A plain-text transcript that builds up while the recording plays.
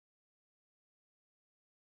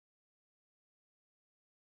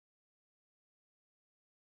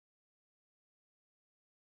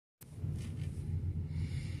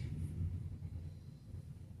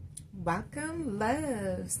Welcome,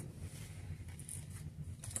 loves.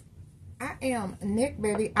 I am Nick,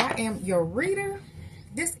 baby. I am your reader.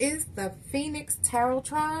 This is the Phoenix Tarot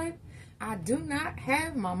Tribe. I do not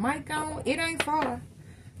have my mic on. It ain't far,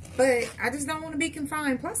 but I just don't want to be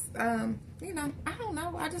confined. Plus, you know, I don't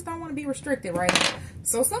know. I just don't want to be restricted right now.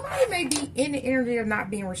 So somebody may be in the energy of not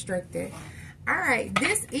being restricted. All right,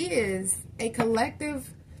 this is a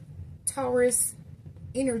collective Taurus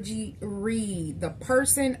energy read. The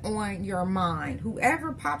person on your mind,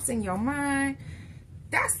 whoever pops in your mind,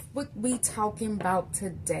 that's what we talking about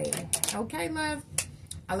today. Okay, love?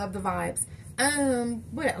 I love the vibes.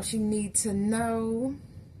 What else you need to know?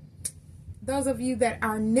 Those of you that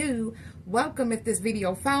are new, welcome. If this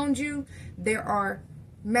video found you, there are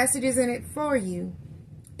messages in it for you.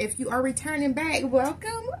 If you are returning back,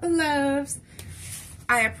 welcome, loves.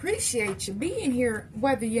 I appreciate you being here,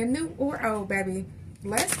 whether you're new or old, baby.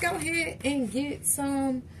 Let's go ahead and get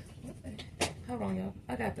some. Hold on, y'all.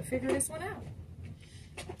 I got to figure this one out.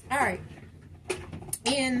 All right.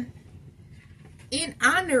 In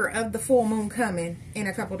honor of the full moon coming in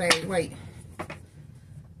a couple days. Wait.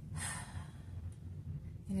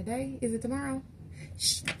 In a day? Is it tomorrow?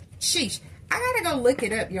 Sheesh. I gotta go look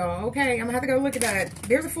it up, y'all. Okay? I'm gonna have to go look it up.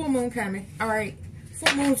 There's a full moon coming. All right.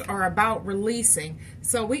 Full moons are about releasing.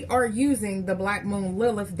 So we are using the Black Moon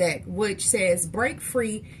Lilith deck, which says break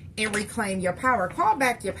free and reclaim your power. Call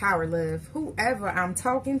back your power, love. Whoever I'm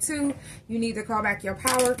talking to, you need to call back your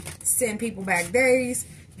power. Send people back days,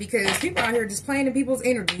 because people out here just playing in people's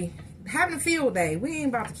energy, having a field day. We ain't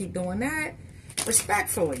about to keep doing that.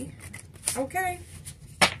 Respectfully. Okay?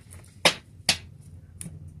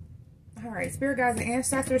 All right, spirit guides and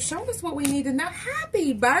ancestors, show us what we need to know.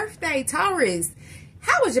 Happy birthday, Taurus.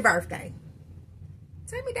 How was your birthday?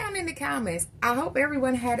 Tell me down in the comments. I hope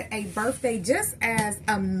everyone had a birthday just as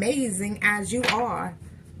amazing as you are.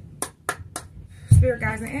 Spirit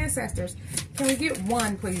guides and ancestors, can we get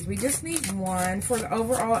one, please? We just need one for the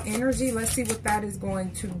overall energy. Let's see what that is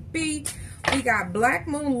going to be. We got Black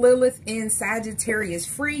Moon Lilith in Sagittarius.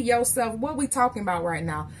 Free yourself. What we talking about right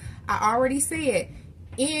now? I already said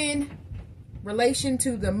in relation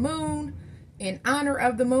to the moon, in honor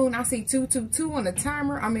of the moon. I see 222 on the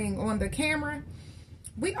timer. I mean, on the camera.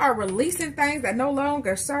 We are releasing things that no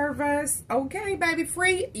longer serve us. Okay, baby,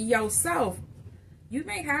 free yourself. You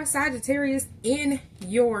may have Sagittarius in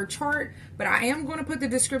your chart, but I am going to put the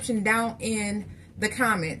description down in the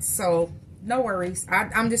comments. So no worries.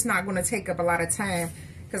 I'm just not going to take up a lot of time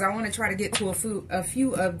because I want to try to get to a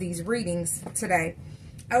few of these readings today.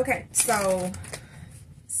 Okay, so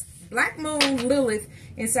Black Moon Lilith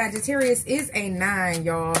in Sagittarius is a 9,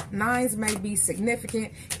 y'all. 9s may be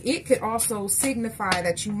significant. It could also signify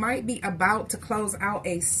that you might be about to close out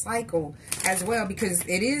a cycle as well, because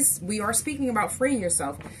we are speaking about freeing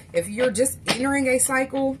yourself. If you're just entering a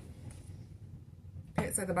cycle,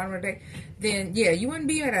 it's at the bottom of the day, then yeah, you wouldn't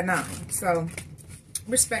be at a 9. So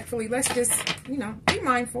respectfully, let's just, you know, be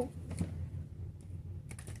mindful.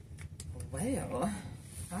 Well,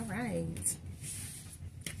 all right.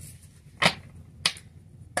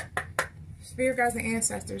 Spirit guides and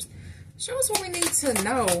ancestors, show us what we need to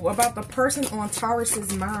know about the person on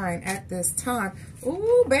Taurus's mind at this time.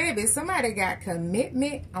 Ooh, baby, somebody got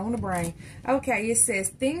commitment on the brain. Okay, it says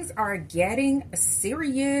things are getting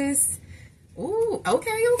serious. Ooh,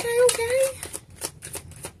 okay.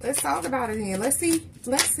 Let's talk about it then. Let's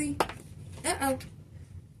see.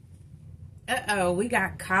 Uh-oh, we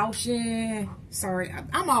got caution. Sorry,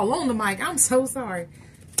 I'm all on the mic. I'm so sorry.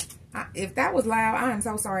 If that was loud, I am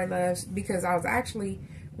so sorry, loves, because I was actually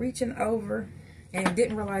reaching over and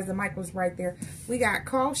didn't realize the mic was right there. We got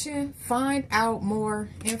caution, find out more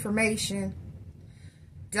information.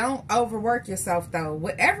 Don't overwork yourself, though.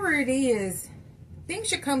 Whatever it is, things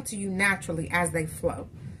should come to you naturally as they flow.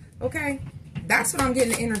 Okay? That's what I'm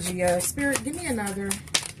getting the energy of. Spirit, give me another.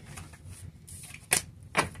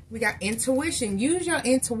 We got intuition. Use your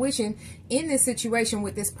intuition in this situation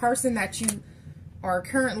with this person that you are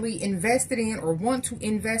currently invested in or want to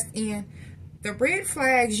invest in. The red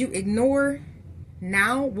flags you ignore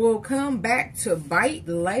now will come back to bite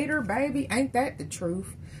later, baby. Ain't that the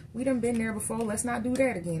truth? We done been there before. Let's not do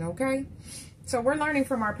that again, okay? So we're learning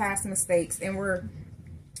from our past mistakes, and we're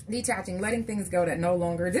detaching, letting things go that no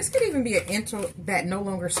longer. This could even be that no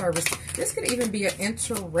longer serves. This could even be an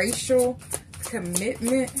interracial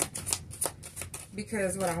commitment,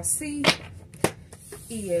 because what I see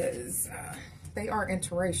is they are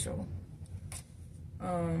interracial.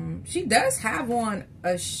 She does have on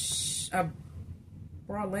a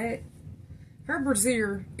bralette. Her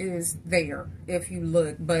brassiere is there if you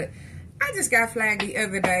look, but I just got flagged the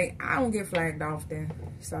other day. I don't get flagged often,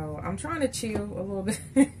 so I'm trying to chill a little bit.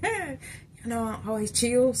 You know, I always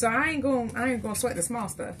chill, so I ain't gonna sweat the small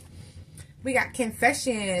stuff. We got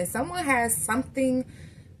confession. Someone has something.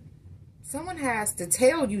 Someone has to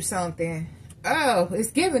tell you something. Oh,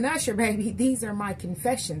 it's giving Usher, baby. These are my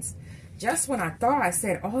confessions. Just when I thought I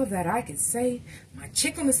said all that I could say, my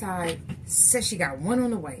chick on the side says she got one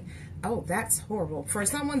on the way. Oh, that's horrible. For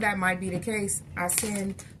someone, that might be the case. I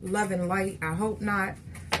send love and light. I hope not.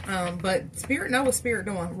 But Spirit know what Spirit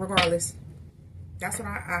doing, regardless. That's what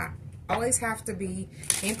I always have to be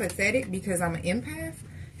empathetic, because I'm an empath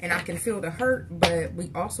and I can feel the hurt, but we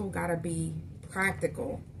also got to be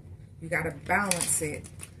practical. You got to balance it.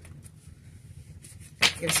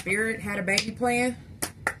 If Spirit had a baby plan,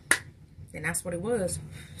 then that's what it was.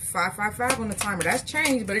 555 on the timer. That's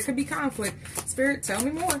changed, but it could be conflict. Spirit, tell me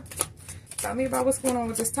more. Tell me about what's going on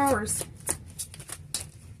with this Taurus.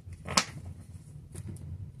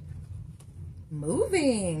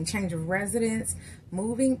 Moving. Change of residence.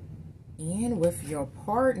 Moving in with your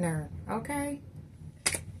partner. Okay.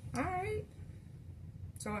 All right.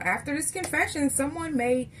 So after this confession, someone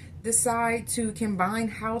may decide to combine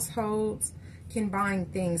households, combine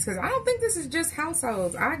things. Because I don't think this is just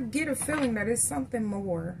households. I get a feeling that it's something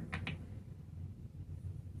more.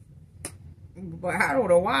 But I don't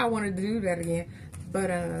know why I wanted to do that again.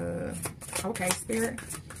 But, okay, Spirit.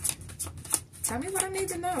 Tell me what I need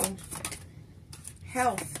to know.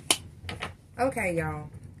 Health. Okay,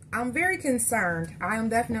 y'all. I'm very concerned. I am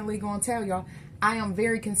definitely going to tell y'all. I am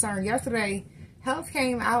very concerned. Yesterday, health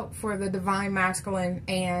came out for the Divine Masculine,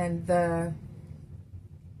 and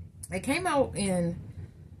it came out in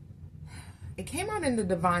the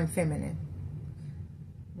Divine Feminine,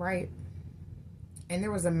 right? And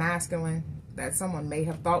there was a masculine that someone may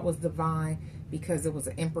have thought was divine because it was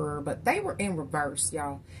an emperor, but they were in reverse,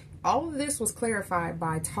 y'all. All of this was clarified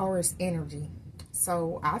by Taurus energy.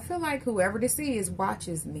 So I feel like whoever this is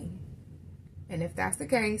watches me. And if that's the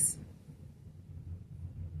case,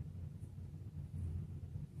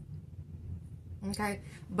 okay.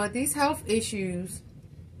 But these health issues,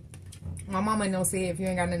 my mama don't say if you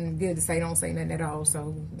ain't got nothing good to say, don't say nothing at all.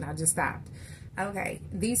 So I just stopped. Okay,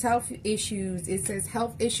 these health issues, it says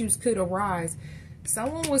health issues could arise.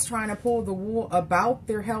 Someone was trying to pull the wool about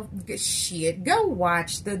their health. Shit, go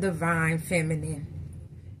watch the Divine Feminine.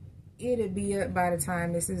 It'll be up by the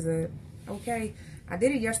time this is up. Okay, I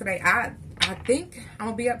did it yesterday. I think I'm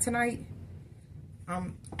going to be up tonight.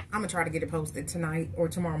 I'm going to try to get it posted tonight or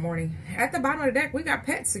tomorrow morning. At the bottom of the deck, we got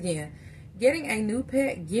pets again. Getting a new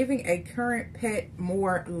pet, giving a current pet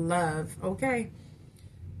more love. Okay.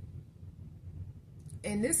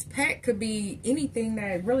 And this pet could be anything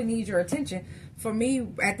that really needs your attention. For me,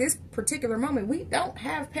 at this particular moment, we don't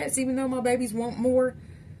have pets, even though my babies want more.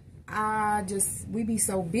 We be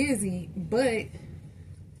so busy, but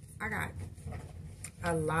I got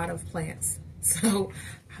a lot of plants. So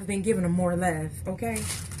I've been giving them more love, okay?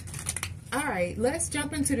 All right, let's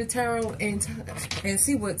jump into the tarot and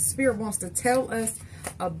see what Spirit wants to tell us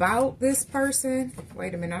about this person.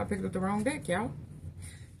 Wait a minute, I picked up the wrong deck, y'all.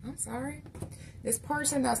 I'm sorry. This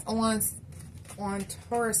person that's on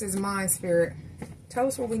Taurus's mind, Spirit. Tell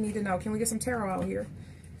us what we need to know. Can we get some tarot out here?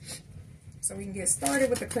 So we can get started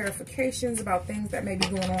with the clarifications about things that may be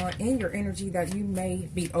going on in your energy that you may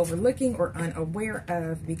be overlooking or unaware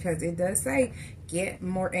of. Because it does say, get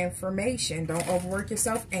more information. Don't overwork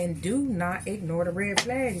yourself, and do not ignore the red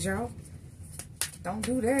flags, y'all. Don't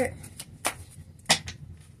do that.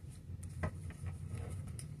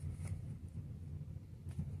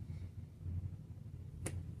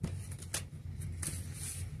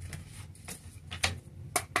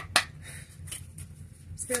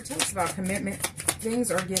 Spirit, tell us about commitment. Things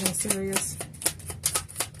are getting serious.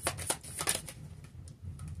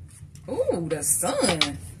 Ooh, the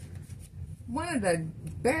Sun. One of the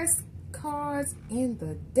best cards in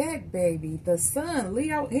the deck, baby. The Sun.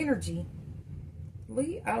 Leo energy.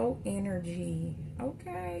 Leo energy.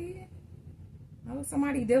 Okay. Oh,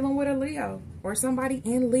 somebody dealing with a Leo. Or somebody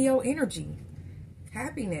in Leo energy.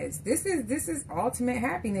 Happiness. This is ultimate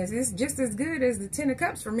happiness. It's just as good as the Ten of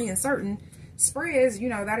Cups for me in certain spreads. You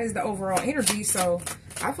know, that is the overall energy. So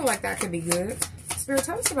I feel like that could be good. Spirit,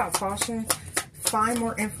 tell us about caution. Find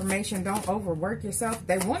more information. Don't overwork yourself.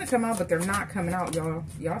 They want to come out, but they're not coming out, y'all.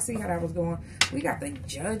 Y'all see how that was going? We got the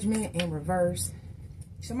Judgment in reverse.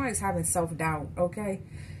 Somebody's having self-doubt, okay?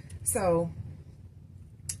 So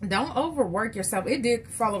don't overwork yourself. It did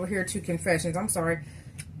fall over here to confessions. I'm sorry.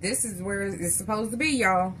 This is where it's supposed to be,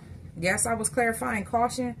 y'all. Yes, I was clarifying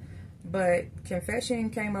caution, but confession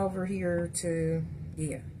came over here to,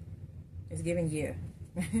 yeah. It's giving, yeah.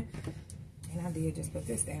 And I did just put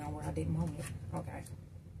this down where I didn't want it. Okay.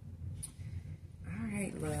 All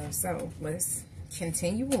right, love. So let's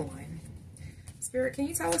continue on. Spirit, can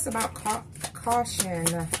you tell us about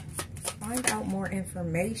caution? Find out more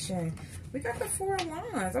information. We got the 4 of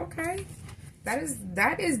Wands. Okay.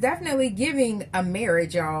 That is definitely giving a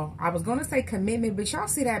marriage, y'all. I was going to say commitment, but y'all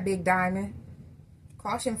see that big diamond.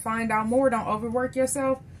 Caution, find out more. Don't overwork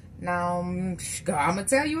yourself. Now, I'm going to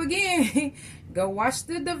tell you again. Go watch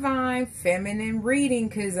the Divine Feminine reading,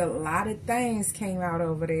 because a lot of things came out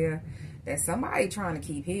over there that somebody trying to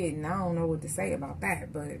keep hidden. I don't know what to say about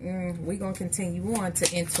that, but we're going to continue on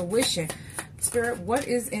to intuition. Spirit, what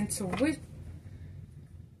is intuition?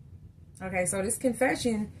 Okay, so this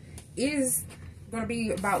confession is going to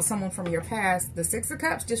be about someone from your past. The 6 of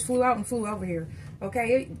Cups just flew out and flew over here.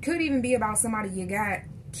 Okay, it could even be about somebody you got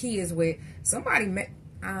kids with. Somebody met.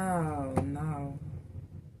 Oh, no.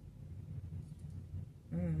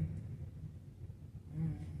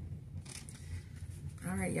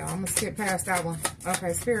 All right, y'all. I'm going to skip past that one.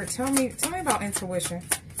 Okay, Spirit, tell me about intuition.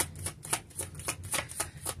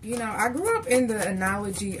 You know, I grew up in the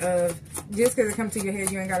analogy of just because it comes to your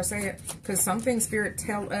head, you ain't got to say it. Because something Spirit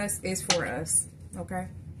tell us is for us. Okay?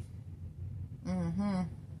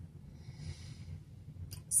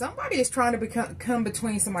 Somebody is trying to come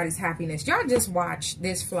between somebody's happiness. Y'all just watch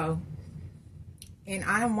this flow. And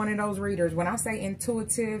I am one of those readers. When I say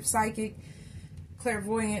intuitive, psychic,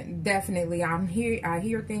 clairvoyant, definitely. I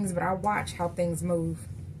hear things, but I watch how things move.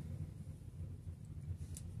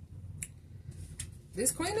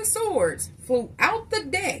 This Queen of Swords flew out the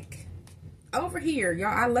deck over here. Y'all,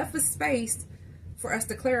 I left a space for us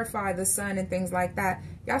to clarify the sun and things like that.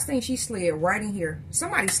 Y'all seen she slid right in here.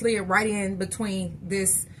 Somebody slid right in between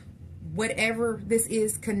this, whatever this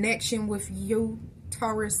is, connection with you,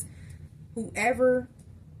 Taurus, whoever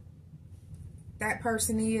that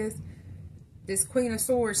person is. This Queen of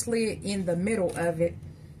Swords slid in the middle of it.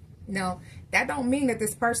 Now, that don't mean that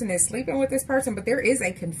this person is sleeping with this person, but there is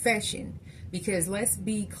a confession. Because let's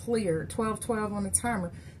be clear, 12-12 on the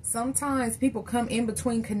timer. Sometimes people come in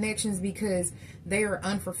between connections because they are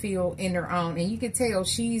unfulfilled in their own. And you can tell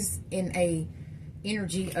she's in a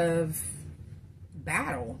energy of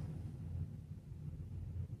battle.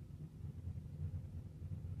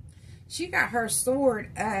 She got her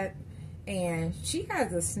sword up and she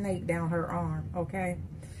has a snake down her arm, okay?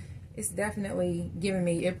 It's definitely giving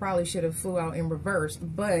me, it probably should have flew out in reverse,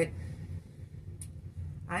 but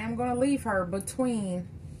I am going to leave her between,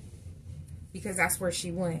 because that's where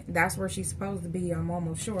she went. That's where she's supposed to be, I'm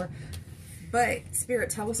almost sure. But,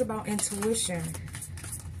 Spirit, tell us about intuition.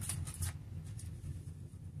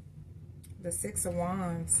 The 6 of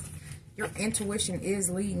Wands. Your intuition is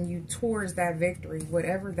leading you towards that victory.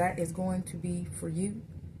 Whatever that is going to be for you,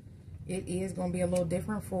 it is going to be a little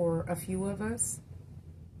different for a few of us.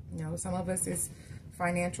 You know, some of us is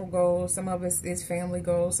financial goals. Some of us is family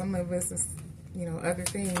goals. Some of us is, you know, other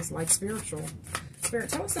things like spiritual. Spirit,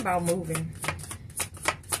 tell us about moving.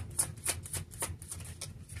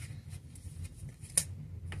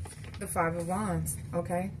 The 5 of Wands,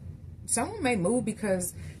 okay? Someone may move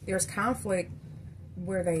because there's conflict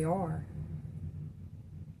where they are.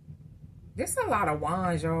 There's a lot of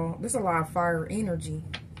wands, y'all. There's a lot of fire energy.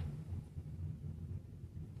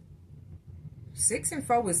 6 and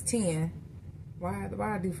 4 is 10. Why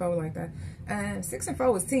I do 4 like that? 6 and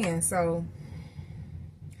 4 is 10, so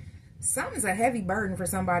something's a heavy burden for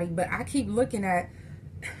somebody, but I keep looking at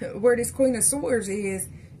where this Queen of Swords is,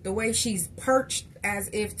 the way she's perched as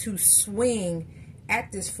if to swing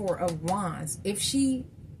at this 4 of Wands. If she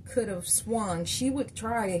could have swung, she would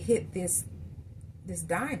try to hit these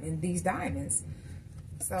diamonds.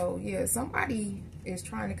 So yeah, somebody is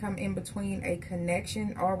trying to come in between a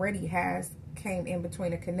connection, already came in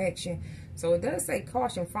between a connection. So it does say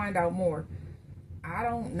caution, find out more. I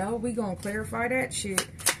don't know. We gonna clarify that shit.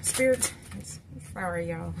 Spirit, sorry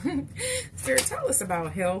y'all. Spirit, tell us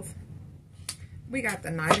about health. We got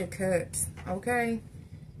the Knight of Cups, okay?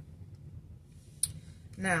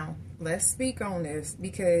 Now, let's speak on this,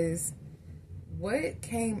 because what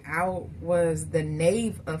came out was the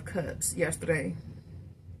Knave of Cups yesterday.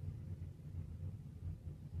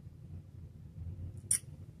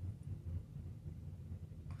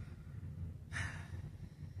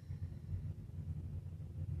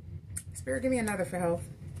 Spirit, give me another for health.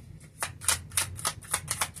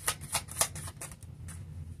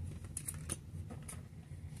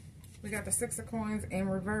 We got the 6 of Coins in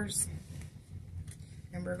reverse.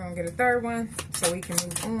 And we're going to get a third one so we can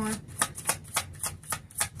move on.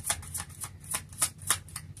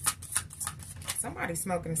 Somebody's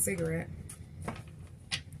smoking a cigarette.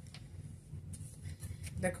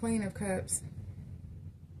 The Queen of Cups,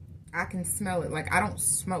 I can smell it. Like, I don't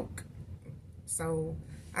smoke, so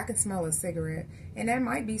I can smell a cigarette. And that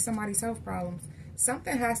might be somebody's health problems.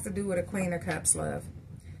 Something has to do with a Queen of Cups, love.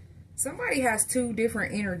 Somebody has two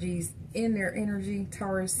different energies in their energy,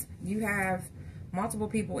 Taurus. You have multiple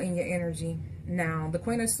people in your energy. Now, the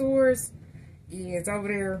Queen of Swords is over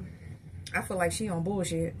there. I feel like she on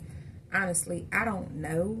bullshit. Honestly, I don't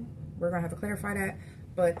know. We're going to have to clarify that.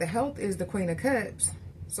 But the health is the Queen of Cups.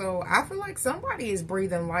 So I feel like somebody is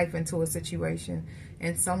breathing life into a situation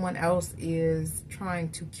and someone else is trying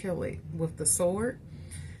to kill it with the sword.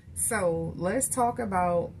 So let's talk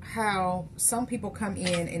about how some people come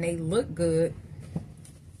in and they look good.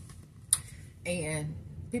 And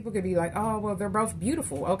people could be like, oh, well, they're both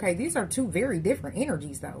beautiful. Okay, these are two very different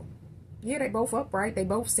energies, though. Yeah, they both upright. They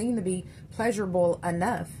both seem to be pleasurable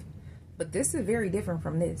enough. But this is very different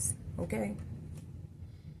from this, okay?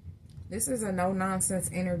 This is a no-nonsense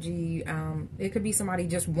energy. It could be somebody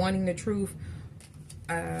just wanting the truth,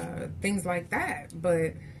 things like that.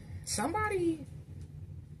 But somebody,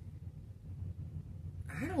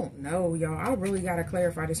 I don't know, y'all. I really got to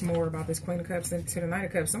clarify this more about this Queen of Cups and to the Knight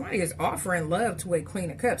of Cups. Somebody is offering love to a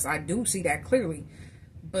Queen of Cups. I do see that clearly.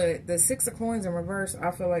 But the Six of Coins in reverse,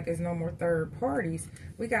 I feel like there's no more third parties.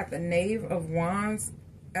 We got the Knave of Wands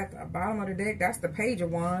at the bottom of the deck. That's the Page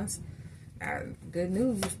of Wands. Good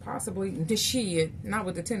news, possibly. The shit, not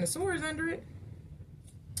with the Ten of Swords under it.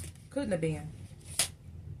 Couldn't have been.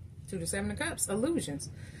 To the Seven of Cups, illusions.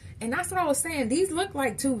 And that's what I was saying. These look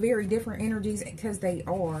like two very different energies because they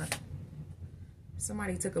are.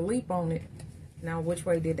 Somebody took a leap on it. Now, which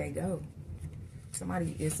way did they go?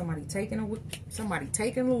 Somebody taking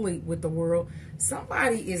a leap with the world.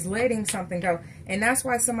 Somebody is letting something go. And that's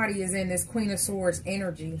why somebody is in this Queen of Swords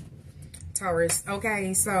energy, Taurus.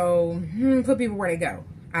 Okay, so put people where they go.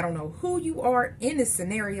 I don't know who you are in this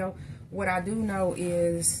scenario. What I do know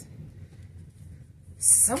is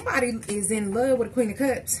somebody is in love with a Queen of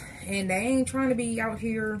Cups. And they ain't trying to be out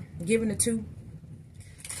here giving the two.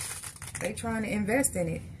 They trying to invest in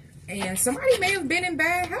it. And somebody may have been in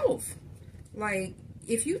bad health. Like,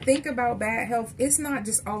 if you think about bad health, it's not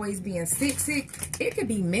just always being sick. It could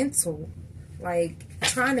be mental. Like,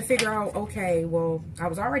 trying to figure out, okay, well, I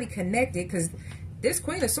was already connected because this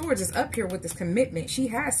Queen of Swords is up here with this commitment. She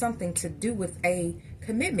has something to do with a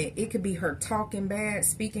commitment. It could be her talking bad,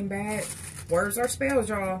 speaking bad. Words are spells,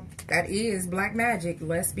 y'all. That is black magic.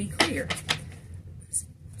 Let's be clear.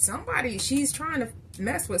 Somebody, she's trying to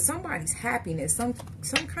mess with somebody's happiness, some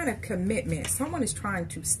kind of commitment. Someone is trying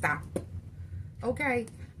to stop. Okay,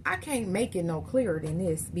 I can't make it no clearer than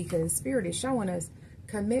this because Spirit is showing us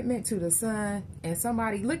commitment to the sun. And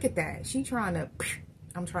somebody, look at that.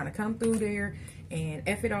 I'm trying to come through there and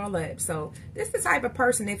F it all up. So this is the type of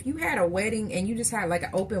person, if you had a wedding and you just had like an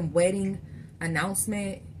open wedding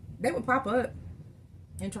announcement, they would pop up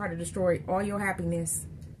and try to destroy all your happiness.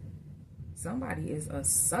 Somebody is a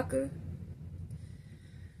sucker.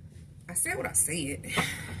 I said what I said,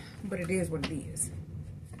 but it is what it is.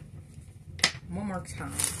 One more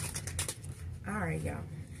time. All right, y'all.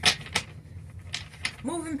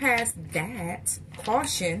 Moving past that,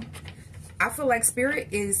 caution. I feel like Spirit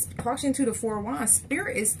is, caution to the Four of Wands.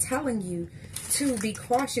 Spirit is telling you to be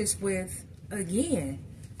cautious with, again,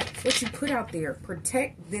 what you put out there.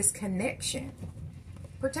 Protect this connection.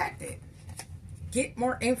 Protect it. Get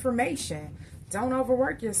more information. Don't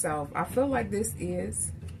overwork yourself. I feel like this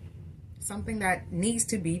is something that needs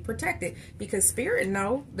to be protected because Spirit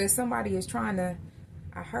know that somebody is trying to,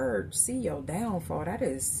 I heard, see your downfall. That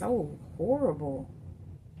is so horrible.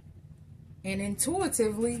 And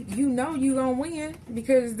intuitively, you know you're going to win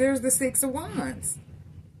because there's the Six of Wands.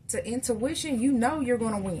 To intuition, you know you're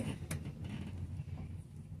going to win.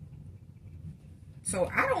 So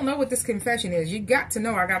I don't know what this confession is. You got to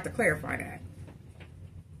know. I got to clarify that.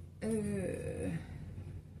 Do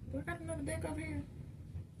I got another deck over here?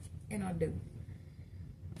 And I do.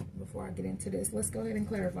 Before I get into this, let's go ahead and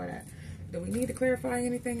clarify that. Do we need to clarify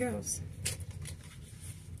anything else?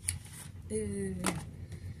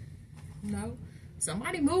 No.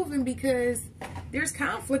 Somebody moving because there's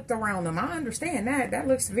conflict around them. I understand that. That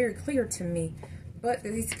looks very clear to me. But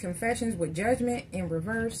these confessions with Judgment in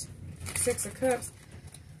reverse, Six of Cups,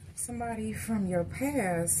 somebody from your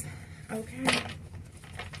past. Okay.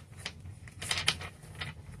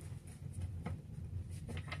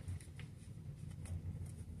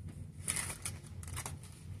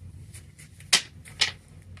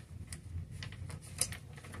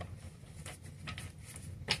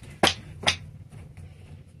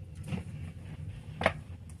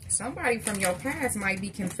 Somebody from your past might be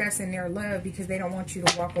confessing their love because they don't want you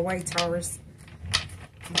to walk away, Taurus.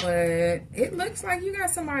 But it looks like you got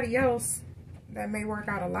somebody else that may work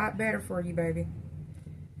out a lot better for you, baby.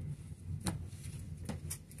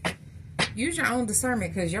 Use your own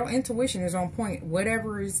discernment because your intuition is on point.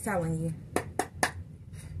 Whatever is telling you.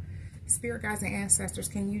 Spirit guides and ancestors,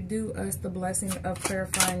 can you do us the blessing of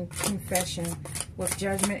clarifying confession with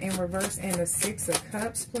judgment in reverse and the Six of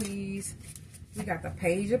Cups, please? We got the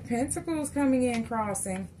Page of Pentacles coming in,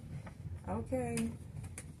 crossing. Okay.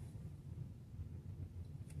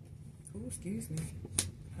 Ooh, excuse me.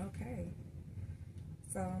 Okay.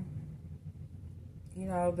 So, you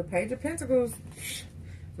know, the Page of Pentacles,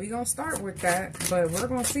 we're going to start with that, but we're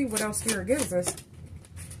going to see what else Spirit gives us.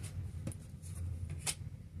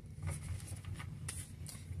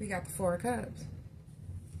 We got the Four of Cups.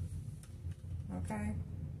 Okay.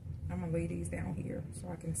 I'm going to lay these down here so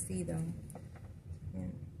I can see them.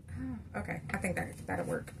 And, okay. I think that'll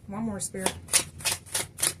work. One more, Spirit.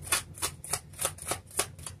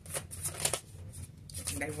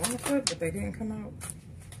 They want to flip, but they didn't come out.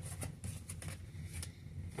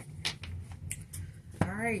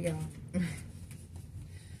 All right, y'all.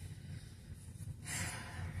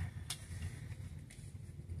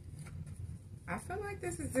 I feel like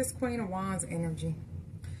this is this Queen of Wands energy.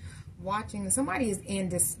 Watching, somebody is in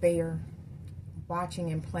despair.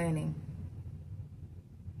 Watching and planning.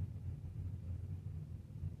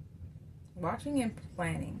 Watching and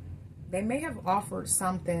planning. They may have offered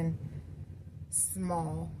something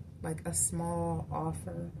small, like a small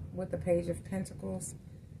offer with the Page of Pentacles.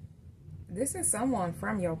 This is someone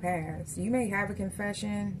from your past. You may have a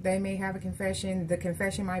confession. They may have a confession. The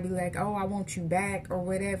confession might be like, oh, I want you back or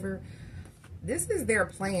whatever. This is their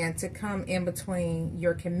plan to come in between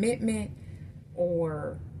your commitment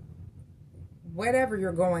or whatever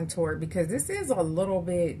you're going toward, because this is a little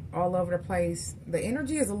bit all over the place. The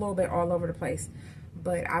energy is a little bit all over the place,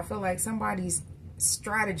 but I feel like somebody's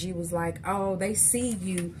strategy was like, oh, they see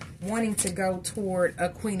you wanting to go toward a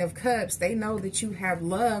Queen of Cups. They know that you have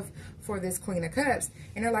love for this Queen of Cups,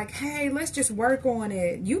 and they're like, hey, let's just work on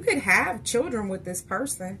it. You could have children with this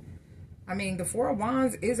person. I mean, the Four of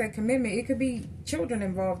Wands is a commitment. It could be children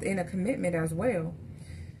involved in a commitment as well.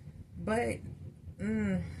 But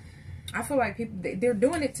I feel like people, they're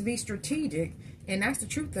doing it to be strategic, and that's the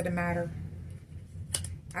truth of the matter.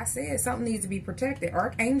 I said something needs to be protected.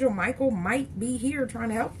 Archangel Michael might be here trying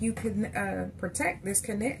to help you protect this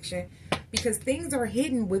connection, because things are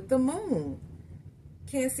hidden with the moon.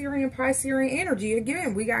 Cancerian, Piscean energy.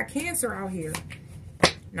 Again, we got Cancer out here.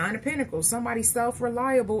 Nine of Pentacles. Somebody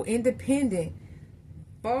self-reliable, independent,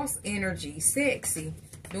 boss energy, sexy,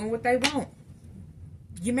 doing what they want.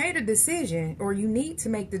 You made a decision, or you need to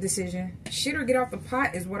make the decision. Shit or get off the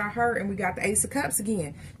pot is what I heard, and we got the Ace of Cups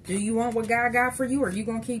again. Do you want what God got for you, or are you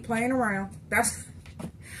going to keep playing around? That's...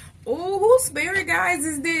 Oh, who Spirit guys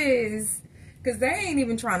is this? Because they ain't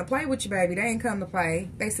even trying to play with you, baby. They ain't come to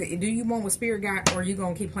play. They said, do you want what Spirit got, or are you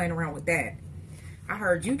going to keep playing around with that? I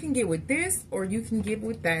heard you can get with this, or you can get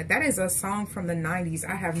with that. That is a song from the 90s.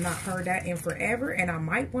 I have not heard that in forever, and I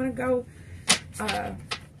might want to go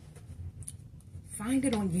find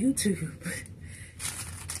it on YouTube.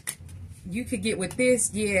 You could get with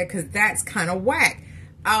this, yeah, because that's kind of whack.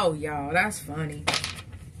 Oh, y'all, that's funny.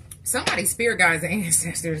 Somebody's Spirit guides and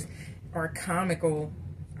ancestors are comical.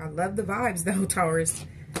 I love the vibes, though, Taurus.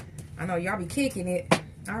 I know y'all be kicking it.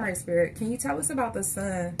 All right, Spirit, can you tell us about the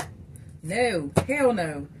sun? No, hell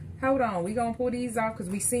no. Hold on, we gonna pull these off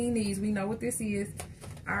because we seen these. We know what this is.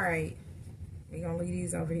 All right, we gonna leave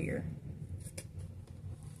these over here.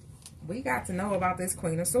 We got to know about this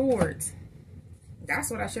Queen of Swords.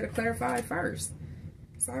 That's what I should have clarified first.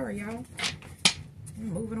 Sorry, y'all.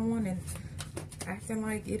 I'm moving on and acting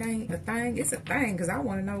like it ain't a thing. It's a thing because I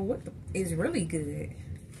want to know what is really good.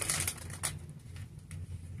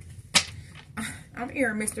 I'm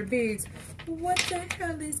here, Mr. Biggs. What the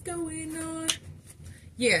hell is going on?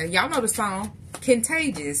 Yeah, y'all know the song.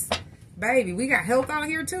 Contagious. Baby, we got health out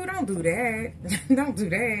here too. Don't do that. Don't do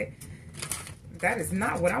that. That is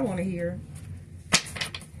not what I want to hear.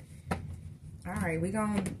 Alright, we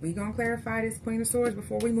gonna clarify this Queen of Swords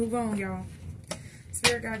before we move on, y'all.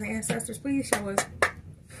 Spirit guides and ancestors, please show us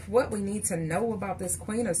what we need to know about this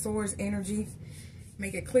Queen of Swords energy.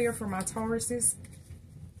 Make it clear for my Tauruses.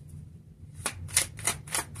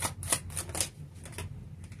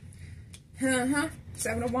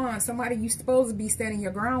 Seven of Wands. Somebody you supposed to be standing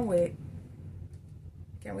your ground with.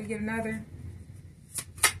 Can we get another?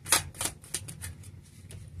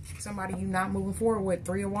 Somebody you not moving forward with.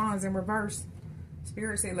 Three of Wands in reverse.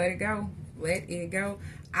 Spirit said, let it go. Let it go.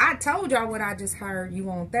 I told y'all what I just heard. You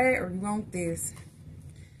want that or you want this?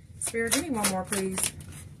 Spirit, give me one more, please.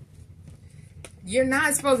 You're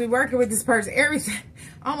not supposed to be working with this person. Everything,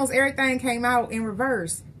 almost everything came out in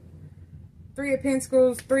reverse. 3 of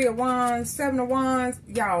Pentacles, 3 of Wands, 7 of Wands.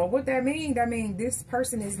 Y'all, what that mean? That mean this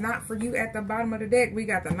person is not for you at the bottom of the deck. We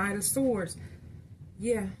got the Knight of Swords.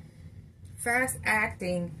 Yeah. Fast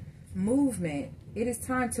acting movement. It is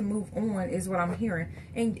time to move on is what I'm hearing.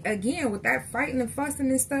 And again, with that fighting and fussing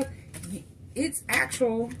and stuff, it's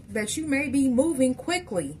actual that you may be moving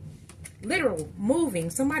quickly. Literal moving.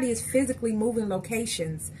 Somebody is physically moving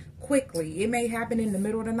locations quickly. It may happen in the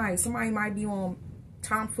middle of the night. Somebody might be on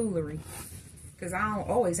tomfoolery. Because I don't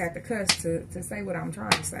always have to cuss to say what I'm trying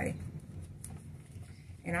to say.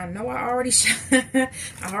 And I know I already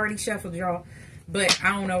shuffled y'all. But I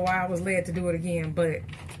don't know why I was led to do it again. But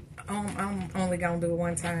I'm only going to do it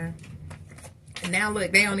one time. And now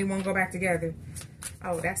look, they only want to go back together.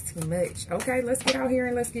 Oh, that's too much. Okay, let's get out here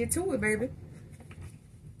and let's get to it, baby.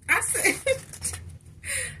 I said,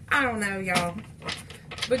 I don't know, y'all.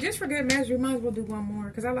 But just for good measure, we might as well do one more.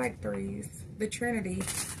 Because I like threes. The Trinity.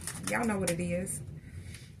 Y'all know what it is.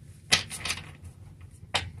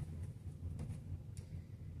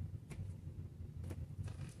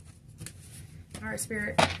 All right,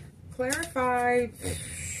 Spirit. Clarify.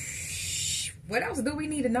 What else do we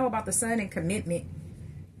need to know about the sun and commitment?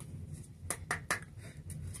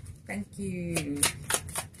 Thank you.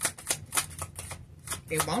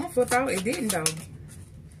 It won't flip out. It didn't, though.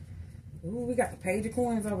 Ooh, we got the Page of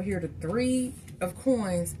Coins over here. The 3 of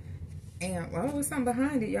Coins. And, well, there's something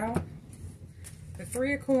behind it, y'all. The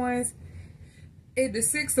 3 of Coins. And the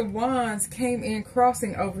 6 of Wands came in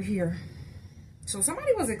crossing over here. So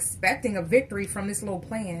somebody was expecting a victory from this little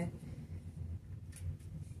plan.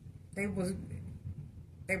 They were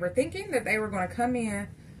thinking that they were going to come in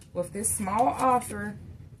with this small offer.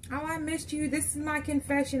 Oh, I missed you. This is my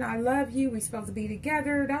confession. I love you. We're supposed to be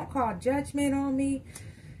together. Don't call judgment on me.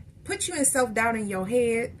 Put you in self-doubt in your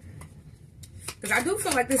head. Because I do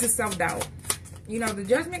feel like this is self-doubt. You know, the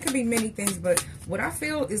judgment could be many things, but what I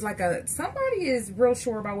feel is like somebody is real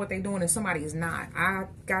sure about what they're doing and somebody is not. I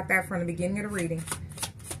got that from the beginning of the reading.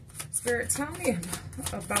 Spirit, tell me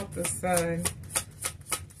about the sun.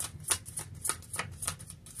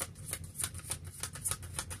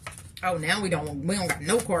 Oh, now we don't got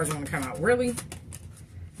no cards want to come out. Really?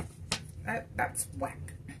 That's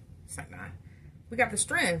whack. It's like, nah. We got the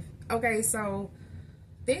Strength. Okay, so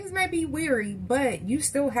things may be weary, but you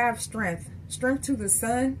still have strength. Strength to the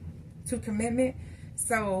sun, to commitment.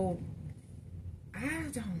 So, I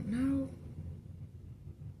don't know.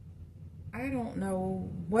 I don't know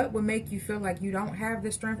what would make you feel like you don't have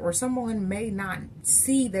the strength, or someone may not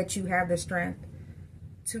see that you have the strength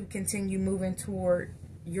to continue moving toward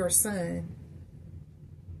your sun.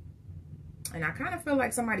 And I kind of feel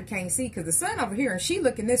like somebody can't see because the sun over here and she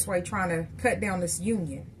looking this way trying to cut down this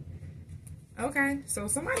union. Okay, so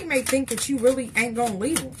somebody may think that you really ain't gonna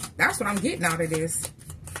leave them. That's what I'm getting out of this.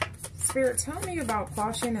 Spirit, tell me about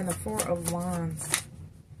caution and the 4 of Wands.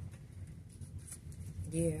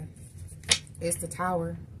 Yeah, it's the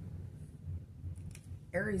Tower.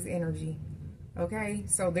 Aries energy. Okay,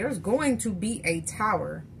 so there's going to be a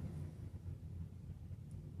Tower.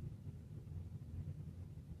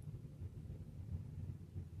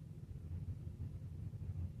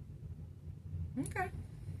 Okay.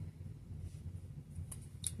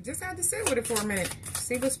 Just had to sit with it for a minute.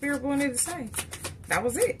 See what Spirit wanted to say. That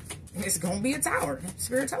was it. It's going to be a Tower.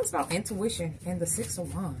 Spirit, tell us about intuition and the 6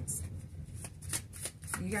 of Wands.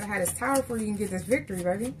 You got to have this Tower before you can get this victory,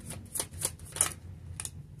 baby.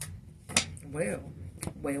 Well.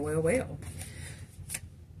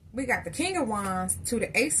 We got the King of Wands to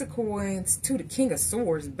the Ace of Coins to the King of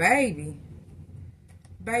Swords, baby.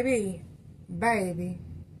 Baby.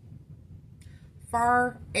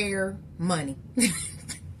 Far, air, money.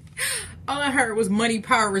 All I heard was money,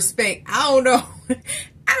 power, respect. I don't know.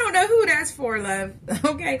 I don't know who that's for, love.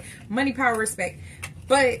 Okay. Money, power, respect.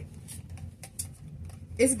 But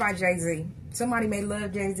it's by Jay-Z. Somebody may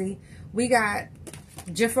love Jay-Z. We got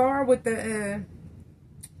Jafar with the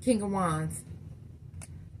King of Wands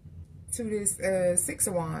to this 6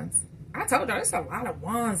 of Wands. I told y'all, there's a lot of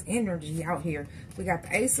Wands energy out here. We got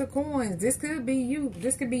the Ace of Coins. This could be you.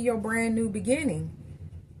 This could be your brand new beginning.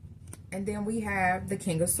 And then we have the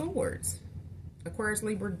King of Swords. Aquarius,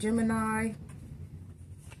 Libra, Gemini.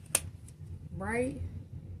 Right?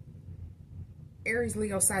 Aries,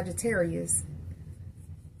 Leo, Sagittarius.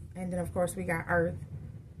 And then, of course, we got Earth.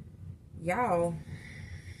 Y'all,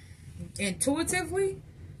 intuitively,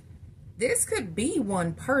 this could be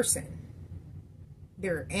one person.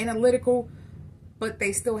 They're analytical, but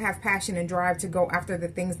they still have passion and drive to go after the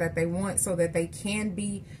things that they want so that they can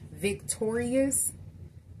be victorious.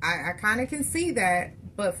 I kind of can see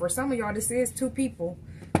that. But for some of y'all, this is two people.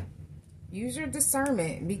 Use your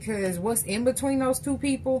discernment, because what's in between those two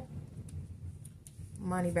people?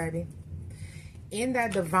 Money, baby. In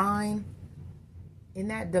that divine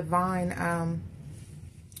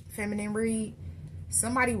feminine read,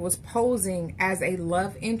 somebody was posing as a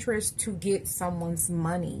love interest to get someone's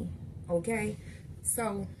money. Okay,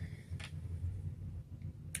 so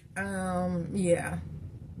yeah,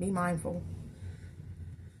 be mindful.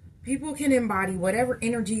 People can embody whatever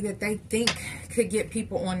energy that they think could get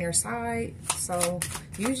people on their side. So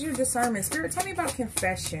use your discernment. Spirit, tell me about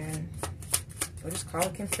confession. We'll just call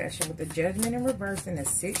it confession with the Judgment in reverse and the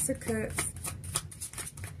Six of Cups.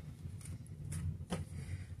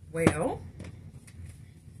 Well,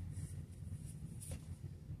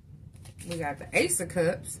 we got the Ace of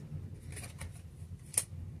Cups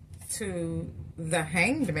to the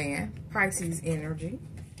Hanged Man, Pisces energy,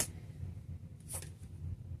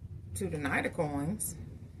 to the Knight of Coins,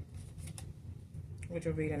 which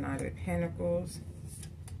will be the Knight of Pentacles,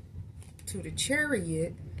 to the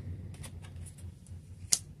Chariot,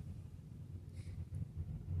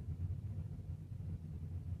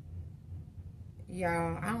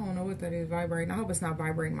 y'all, I don't know what that is vibrating. I hope it's not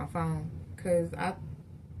vibrating my phone, because I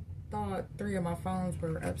thought 3 of my phones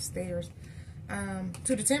were upstairs.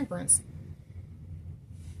 To the Temperance.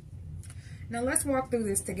 Now let's walk through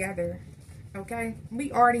this together. Okay,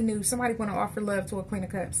 we already knew somebody want to offer love to a Queen of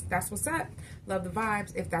Cups. That's what's up. Love the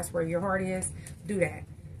vibes. If that's where your heart is, do that.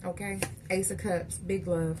 Okay, Ace of Cups, big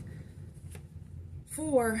love.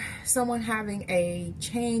 For someone having a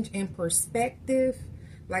change in perspective,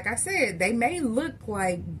 like I said, they may look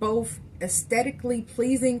like both aesthetically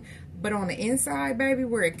pleasing, but on the inside, baby,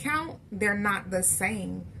 where it count, they're not the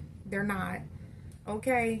same. They're not.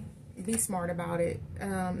 Okay, be smart about it.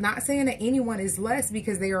 Not saying that anyone is less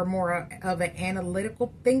because they are more of an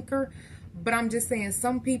analytical thinker, but I'm just saying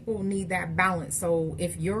some people need that balance. So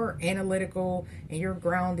if you're analytical and you're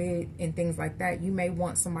grounded and things like that, you may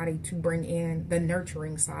want somebody to bring in the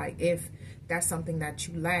nurturing side if that's something that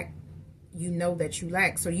you lack, you know that you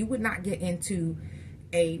lack. So you would not get into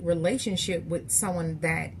a relationship with someone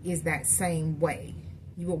that is that same way.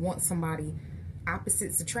 You would want somebody,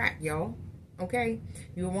 opposites attract, y'all. Okay,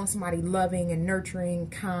 you would want somebody loving and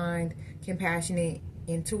nurturing, kind, compassionate,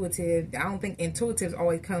 intuitive. I don't think intuitive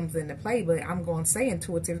always comes into play, but I'm going to say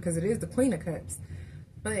intuitive because it is the Queen of Cups.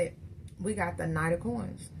 But we got the Knight of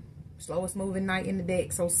Coins, slowest moving knight in the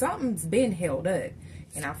deck. So something's been held up,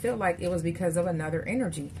 and I feel like it was because of another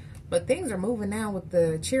energy. But things are moving now with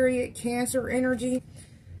the Chariot, Cancer energy,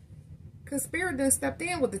 because Spirit done stepped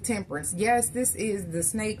in with the Temperance. Yes, this is the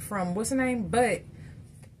snake from what's the name, but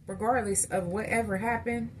regardless of whatever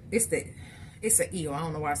happened, it's an eel. I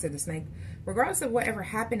don't know why I said the snake. Regardless of whatever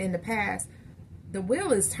happened in the past, the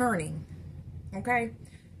wheel is turning. Okay,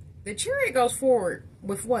 the Chariot goes forward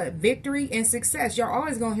with what? Victory and success. Y'all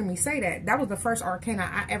always gonna hear me say that. That was the first arcana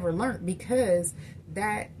I ever learned, because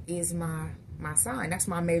that is my sign. That's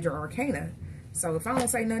my major arcana. So if I don't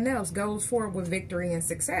say nothing else, goes forward with victory and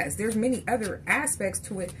success. There's many other aspects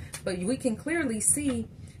to it, but we can clearly see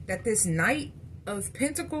that this Knight of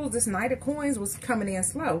Pentacles, this Knight of Coins, was coming in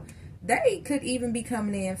slow. They could even be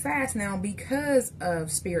coming in fast now because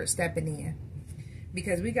of Spirit stepping in.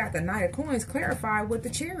 Because we got the Knight of Coins clarified with the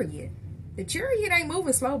Chariot. The Chariot ain't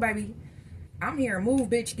moving slow, baby. I'm here, move,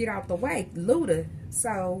 bitch, get out the way. Luda.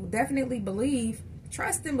 So definitely believe,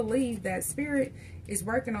 trust and believe that Spirit is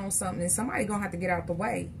working on something, and somebody gonna have to get out the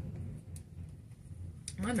way.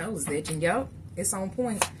 My nose is itching, yo. It's on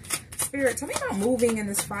point. Spirit, tell me about moving in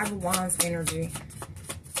this Five of Wands energy.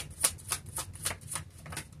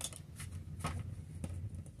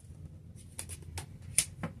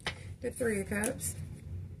 The Three of Cups.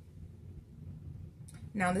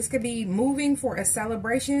 Now, this could be moving for a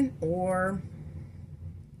celebration, or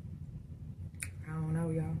I don't know,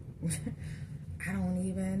 y'all. I don't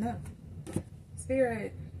even know.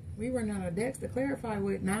 Spirit, we run out of decks to clarify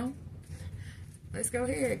with now. Let's go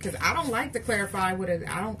ahead, because I don't like to clarify with it.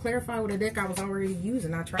 I don't clarify with a deck I was already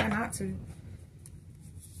using. I try not to.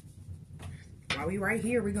 While we right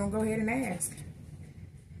here, we're going to go ahead and ask.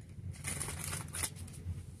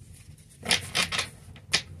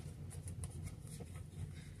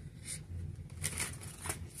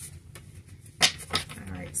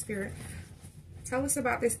 All right, Spirit. Tell us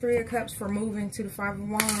about this Three of Cups for moving to the Five of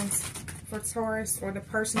Wands for Taurus, or the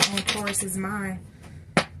person on Taurus's mind.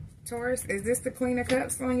 Taurus, is this the Queen of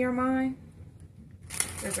Cups on your mind?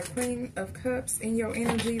 There's a Queen of Cups in your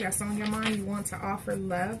energy that's on your mind you want to offer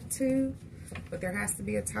love to, but there has to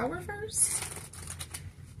be a Tower first.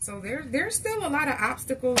 So there's still a lot of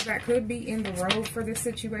obstacles that could be in the road for this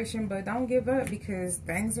situation, but don't give up because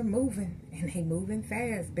things are moving and they moving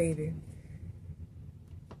fast, baby.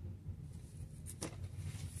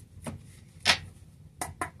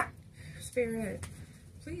 Spirit,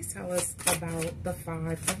 please tell us about the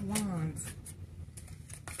Five of Wands.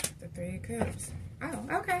 The Three of Cups. Oh,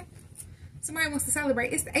 okay. Somebody wants to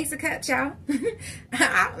celebrate. It's the Ace of Cups, y'all.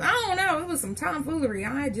 I don't know. It was some tomfoolery.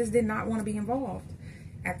 I just did not want to be involved.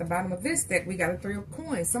 At the bottom of this deck, we got a Three of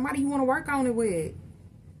Coins. Somebody you want to work on it with.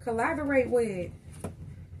 Collaborate with.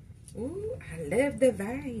 Ooh, I love the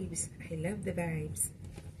vibes. I love the vibes.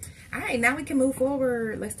 All right, now we can move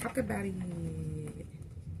forward. Let's talk about it.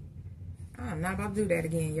 I'm not about to do that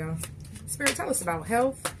again, y'all. Spirit, tell us about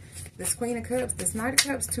health. This Queen of Cups, this Knight of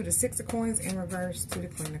Cups, to the Six of Coins in reverse, to the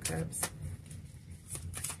Queen of Cups.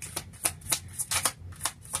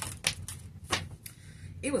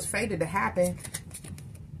 It was fated to happen.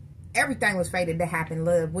 Everything was fated to happen,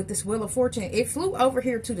 love. With this Wheel of Fortune, it flew over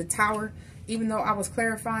here to the Tower, even though I was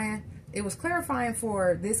clarifying. It was clarifying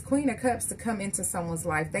for this Queen of Cups to come into someone's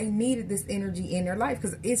life. They needed this energy in their life,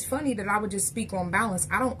 because it's funny that I would just speak on balance.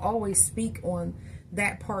 I don't always speak on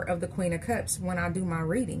that part of the Queen of Cups when I do my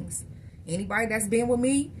readings. Anybody that's been with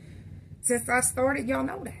me since I started, y'all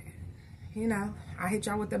know that. You know, I hit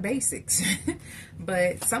y'all with the basics.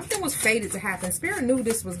 But something was fated to happen. Spirit knew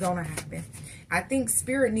this was going to happen. I think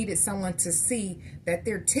Spirit needed someone to see that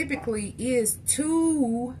there typically is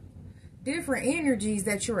two different energies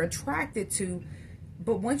that you're attracted to.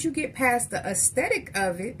 But once you get past the aesthetic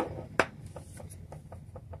of it,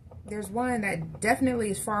 there's one that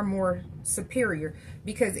definitely is far more superior.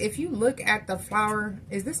 Because if you look at the flower,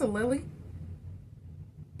 is this a lily?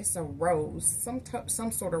 It's a rose,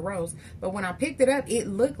 some sort of rose. But when I picked it up, it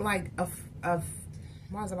looked like a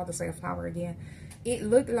why was I about to say a flower again? It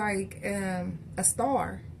looked like a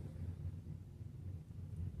star.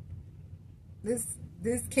 This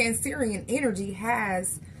Cancerian energy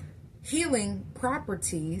has healing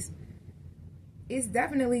properties. It's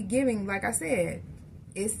definitely giving, like I said,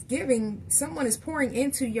 it's giving, someone is pouring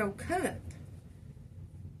into your cup.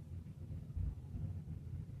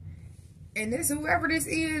 And this, whoever this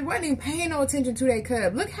is, wasn't even paying no attention to that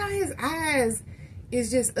cup. Look how his eyes is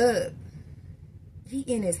just up. He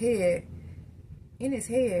in his head.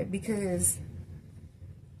 Because,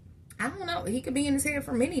 I don't know, he could be in his head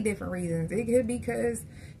for many different reasons. It could be because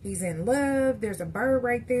he's in love. There's a bird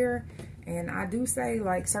right there. And I do say,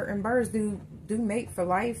 like, certain birds do mate for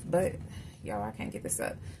life. But, yo, I can't get this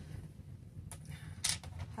up.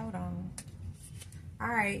 Hold on. All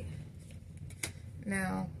right.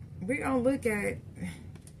 Now, we're going to look at,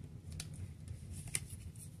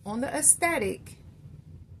 on the aesthetic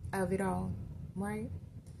of it all, right?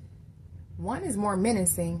 One is more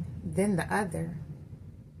menacing than the other.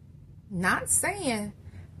 Not saying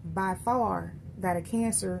by far that a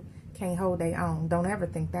Cancer can't hold their own. Don't ever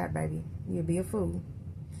think that, baby. You'll be a fool.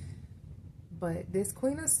 But this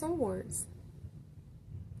Queen of Swords,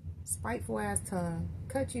 spiteful ass tongue,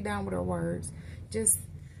 cut you down with her words. Just,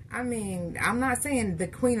 I mean, I'm not saying the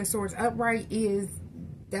Queen of Swords upright is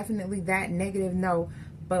definitely that negative, no.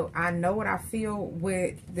 But I know what I feel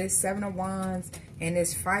with this Seven of Wands and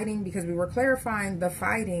this fighting, because we were clarifying the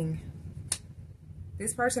fighting.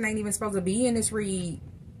 This person ain't even supposed to be in this read.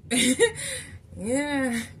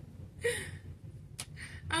 Yeah.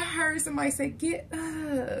 I heard somebody say, get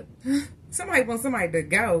up. Somebody wants somebody to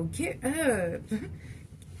go. Get up.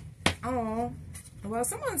 Oh. Well,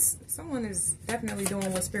 someone is definitely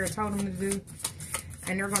doing what Spirit told them to do.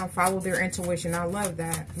 And they're going to follow their intuition. I love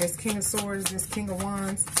that. This King of Swords, this King of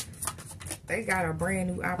Wands, they got a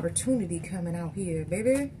brand new opportunity coming out here,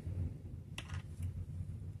 baby.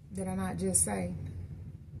 Did I not just say?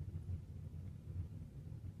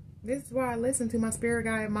 This is why I listen to my spirit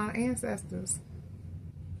guide and my ancestors.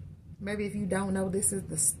 Maybe if you don't know, this is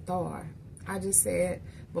the star. I just said,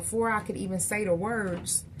 before I could even say the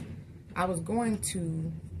words, I was going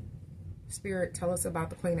to, Spirit, tell us about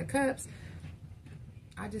the Queen of Cups.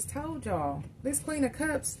 I just told y'all, this Queen of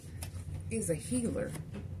Cups is a healer.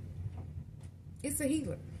 It's a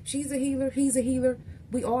healer. She's a healer. He's a healer.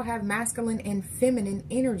 We all have masculine and feminine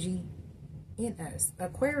energy in us.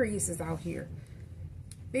 Aquarius is out here.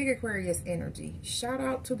 Big Aquarius energy. Shout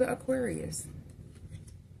out to the Aquarius.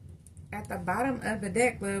 At the bottom of the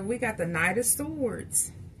deck, love, we got the Knight of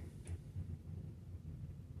Swords.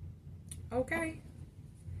 Okay.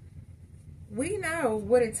 We know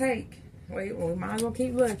what it takes. Wait, we might as well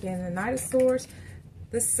keep looking. The Knight of Swords,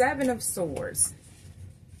 the Seven of Swords,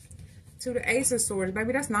 to the Ace of Swords.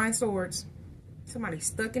 Baby, that's 9 swords. Somebody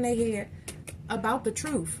stuck in their head about the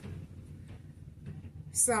truth.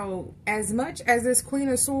 So as much as this Queen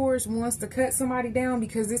of Swords wants to cut somebody down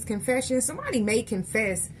because this confession, somebody may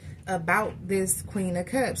confess about this Queen of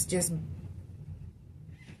Cups.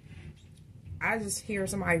 I just hear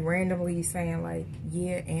somebody randomly saying like,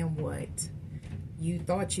 yeah, and what? You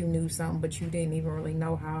thought you knew something, but you didn't even really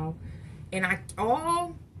know how. And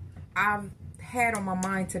all I've had on my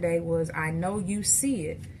mind today was I Know You See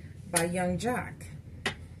It by Young Jock.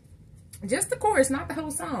 Just the chorus, not the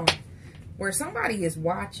whole song. Where somebody is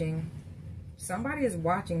watching. Somebody is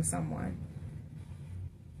watching someone.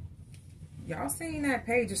 Y'all seen that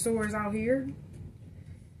Page of Swords out here?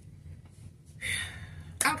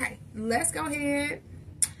 Okay, let's go ahead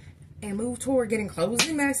and move toward getting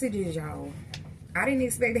closing messages, y'all. I didn't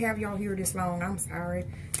expect to have y'all here this long. I'm sorry.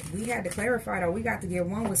 We had to clarify, though. We got to get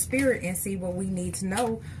one with spirit and see what we need to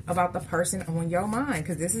know about the person on your mind.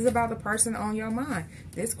 Because this is about the person on your mind.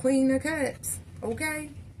 This Queen of Cups. Okay?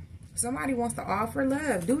 Somebody wants to offer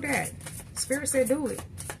love. Do that. Spirit said do it.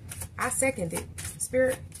 I second it.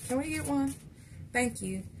 Spirit, can we get one? Thank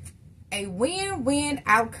you. A win-win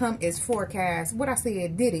outcome is forecast. What I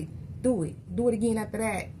said, did it. Do it. Do it again after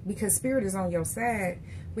that. Because spirit is on your side.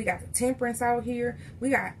 We got the Temperance out here. We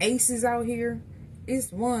got aces out here.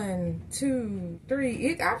 It's 1, 2,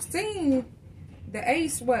 3. I've seen the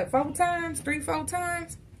ace, what, 4 times? 3, 4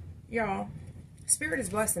 times? Y'all, spirit is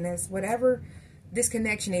blessing us. Whatever this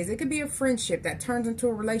connection is. It could be a friendship that turns into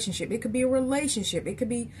a relationship. It could be a relationship. It could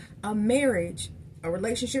be a marriage. A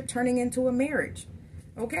relationship turning into a marriage.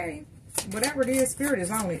 Okay? Whatever it is, spirit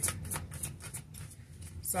is on it.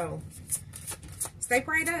 So, stay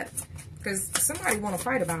prayed up. Because somebody want to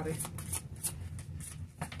fight about it.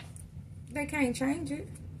 They can't change it.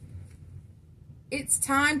 It's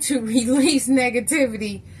time to release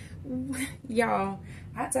negativity. Y'all,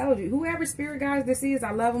 I told you, whoever spirit guides this is,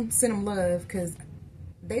 I love them. Send them love. Because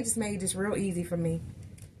they just made this real easy for me.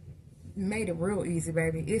 Made it real easy,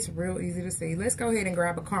 baby. It's real easy to see. Let's go ahead and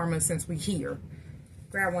grab a karma since we here.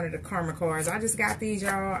 Grab one of the karma cards. I just got these,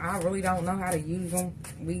 y'all. I really don't know how to use them.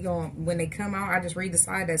 When they come out, I just read the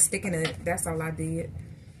side that's sticking in it. That's all I did.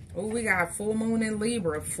 Oh, we got full moon in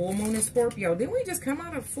Libra, full moon in Scorpio. Didn't we just come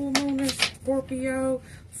out of full moon in Scorpio?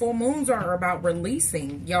 Full moons are about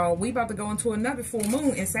releasing, y'all. We about to go into another full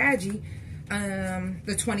moon in Saggy, the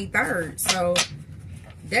 23rd. So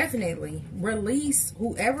definitely release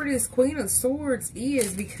whoever this Queen of Swords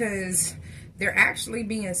is, because they're actually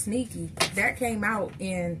being sneaky. That came out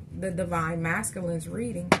in the Divine Masculine's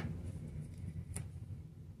reading.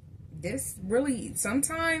 This really,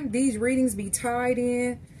 sometimes these readings be tied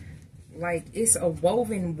in like it's a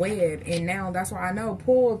woven web. And now that's why I know,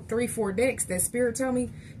 pull 3, 4 decks that spirit tell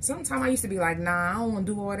me. Sometimes I used to be like, nah, I don't want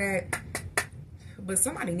to do all that. But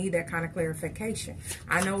somebody need that kind of clarification.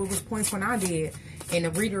 I know it was points when I did. And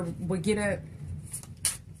the reader would get up.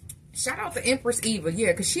 Shout out to Empress Eva, yeah,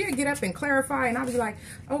 because she'd get up and clarify, and I'd be like,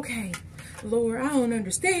 okay, Lord, I don't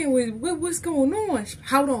understand what's going on.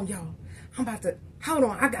 Hold on, y'all. I'm about to, hold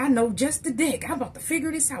on, I know just the deck. I'm about to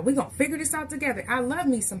figure this out. We're going to figure this out together. I love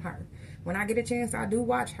me some her. When I get a chance, I do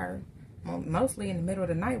watch her. Mostly in the middle of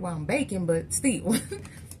the night while I'm baking, but still,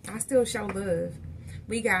 I still show love.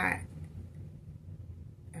 We got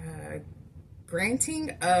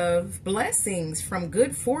granting of blessings from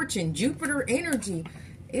good fortune, Jupiter energy.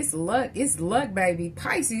 It's luck, baby.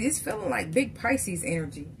 Pisces, it's feeling like big Pisces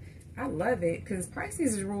energy. I love it because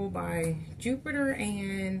Pisces is ruled by Jupiter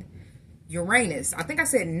and Uranus. I think I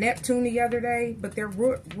said Neptune the other day, but they're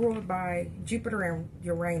ruled by Jupiter and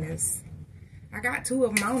Uranus. I got 2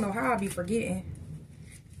 of them. I don't know how I'll be forgetting.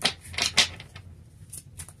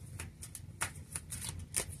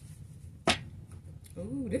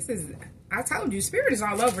 Ooh, this is, I told you, spirit is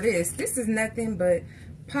all over this. This is nothing but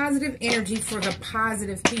positive energy for the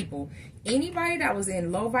positive people. Anybody that was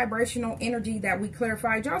in low vibrational energy that we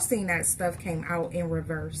clarified, y'all seen that stuff came out in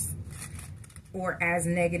reverse or as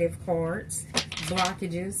negative cards,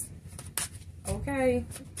 blockages. Okay.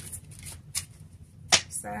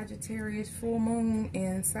 Sagittarius, full moon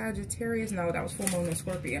in Sagittarius. No, that was full moon in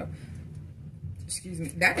Scorpio. Excuse me.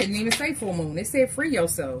 That didn't even say full moon. It said free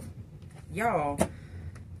yourself. Y'all,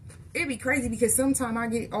 it'd be crazy because sometimes I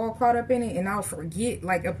get all caught up in it and I'll forget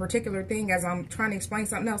like a particular thing as I'm trying to explain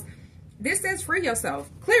something else. This says free yourself.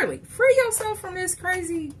 Clearly, free yourself from this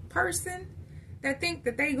crazy person that think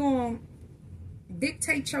that they gonna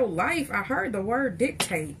dictate your life. I heard the word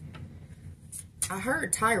dictate. I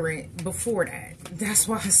heard tyrant before that. That's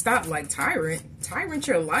why I stopped. Like, tyrant? Tyrant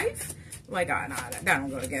your life? Like, nah, that don't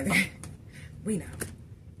go together. We know.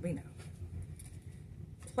 We know.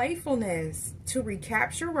 Playfulness. To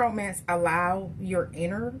recapture romance, allow your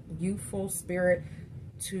inner youthful spirit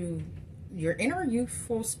to your inner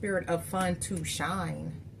youthful spirit of fun to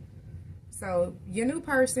shine. So your new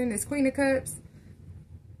person is Queen of Cups.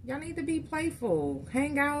 Y'all need to be playful,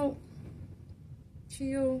 hang out,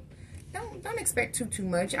 chill. Don't expect too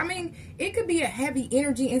much. I mean, it could be a heavy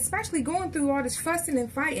energy, especially going through all this fussing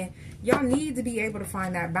and fighting. Y'all need to be able to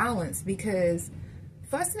find that balance, because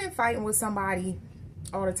fussing and fighting with somebody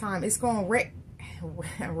all the time, it's going to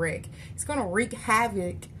it's going to wreak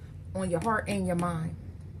havoc on your heart and your mind.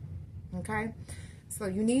 Okay? So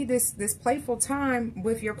you need this playful time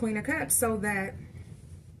with your Queen of Cups so that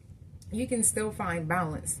you can still find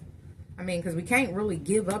balance. I mean, because we can't really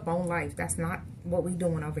give up on life. That's not what we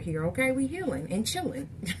doing over here, okay? We healing and chilling.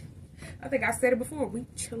 I think I said it before. We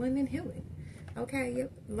chilling and healing. Okay,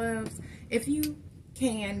 loves. If you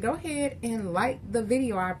can, go ahead and like the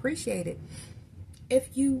video. I appreciate it.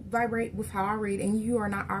 If you vibrate with how I read and you are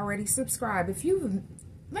not already subscribed, if you,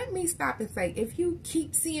 let me stop and say, if you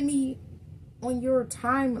keep seeing me on your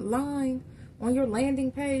timeline, on your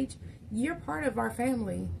landing page, you're part of our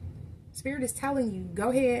family. Spirit is telling you, go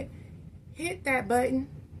ahead, hit that button,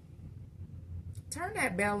 turn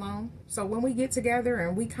that bell on, so when we get together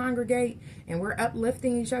and we congregate and we're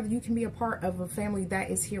uplifting each other, you can be a part of a family that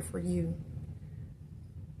is here for you.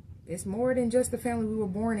 It's more than just the family we were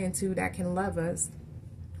born into that can love us,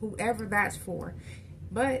 whoever that's for.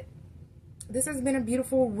 But this has been a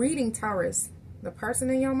beautiful reading, Taurus. The person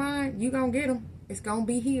in your mind, you're going to get them. It's going to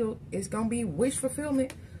be healed. It's going to be wish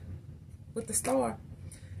fulfillment with the star.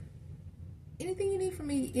 Anything you need from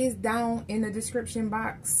me is down in the description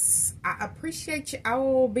box. I appreciate you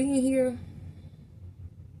all being here.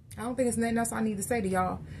 I don't think there's nothing else I need to say to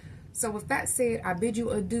y'all. So with that said, I bid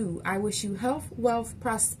you adieu. I wish you health, wealth,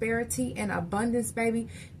 prosperity, and abundance, baby.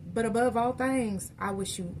 But above all things, I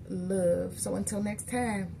wish you love. So until next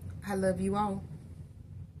time, I love you all.